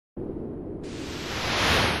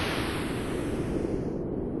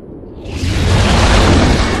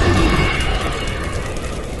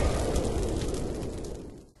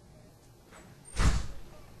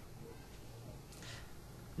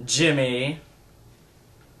Jimmy.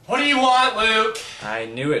 What do you want, Luke? I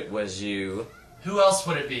knew it was you. Who else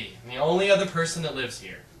would it be? I'm the only other person that lives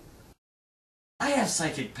here. I have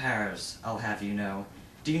psychic powers, I'll have you know.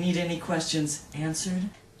 Do you need any questions answered?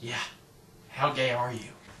 Yeah. How gay are you?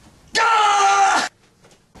 Ah!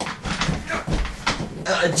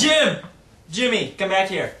 Jimmy, come back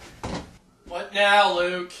here. What now,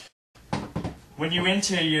 Luke? When you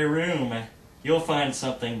enter your room, you'll find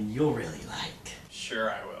something you'll really like.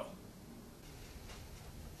 Sure I will.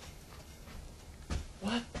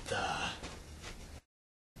 What the?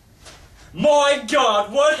 My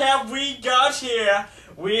God, what have we got here?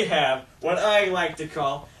 We have what I like to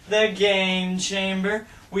call the Game Chamber.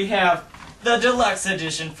 We have the Deluxe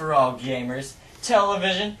Edition for all gamers,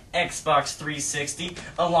 television, Xbox 360,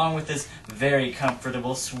 along with this very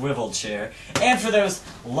comfortable swivel chair. And for those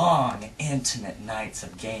long, intimate nights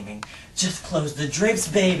of gaming, just close the drapes,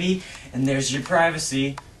 baby, and there's your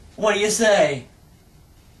privacy. What do you say?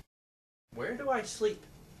 Where do I sleep?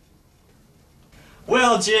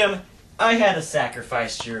 Well, Jim, I had to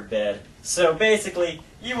sacrifice your bed. So basically,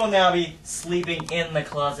 you will now be sleeping in the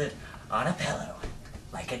closet on a pillow,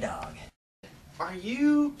 like a dog. Are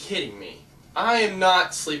you kidding me? I am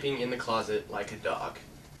not sleeping in the closet like a dog.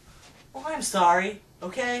 Well, I'm sorry,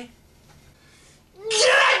 okay? Get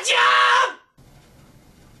a job!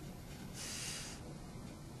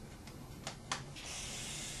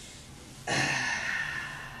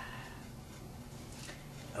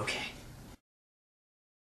 Okay.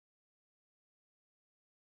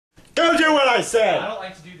 Go do what I said! I don't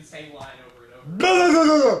like to do the same line over and over. Blah, blah, blah,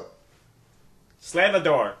 blah, blah. Slam the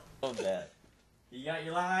door. Hold that. You got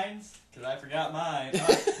your lines? Because I forgot mine.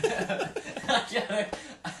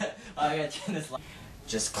 I got this line.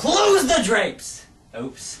 Just close the drapes!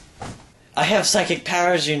 Oops. I have psychic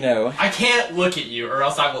powers, you know. I can't look at you or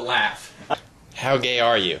else I will laugh. How gay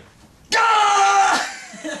are you? Ah!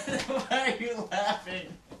 Why are you laughing?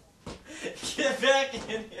 Get back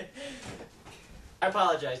in here. I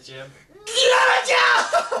apologize, Jim.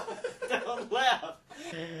 Don't laugh.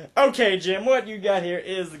 Okay, Jim, what you got here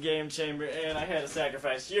is the Game Chamber, and I had to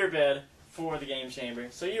sacrifice your bed for the Game Chamber,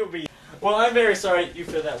 so you'll be... Well, I'm very sorry you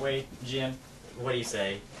feel that way, Jim. What do you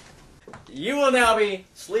say? You will now be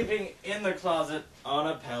sleeping in the closet on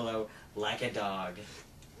a pillow like a dog.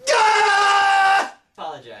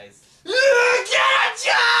 Apologize. Get a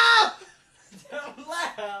job! Don't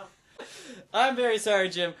laugh. I'm very sorry,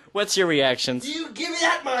 Jim. What's your reactions? You give me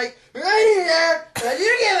that mic right here, and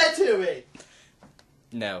you give it to me.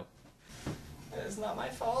 No. It's not my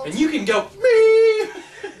fault. And you can go, me!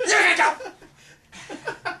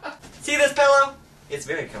 See this pillow? It's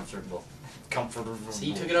very comfortable. Comfortable. So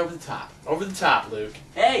you took it over the top. Over the top, Luke.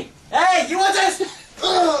 Hey! Hey! You want this?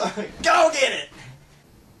 Go get it!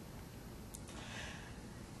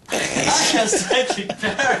 I have psychic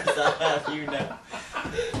powers, I'll have you know.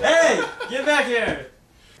 Hey! Get back here!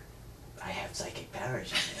 I have psychic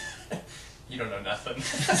powers. You don't know nothing.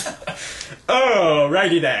 Oh,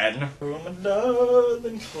 righty then. From a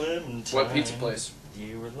darling Clementine. What pizza place?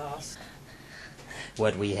 You were lost.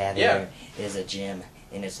 What we have Yeah. here is a gym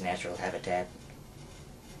in its natural habitat.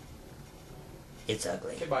 It's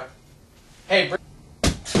ugly. Okay, bye. Hey,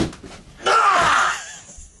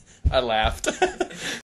 I laughed.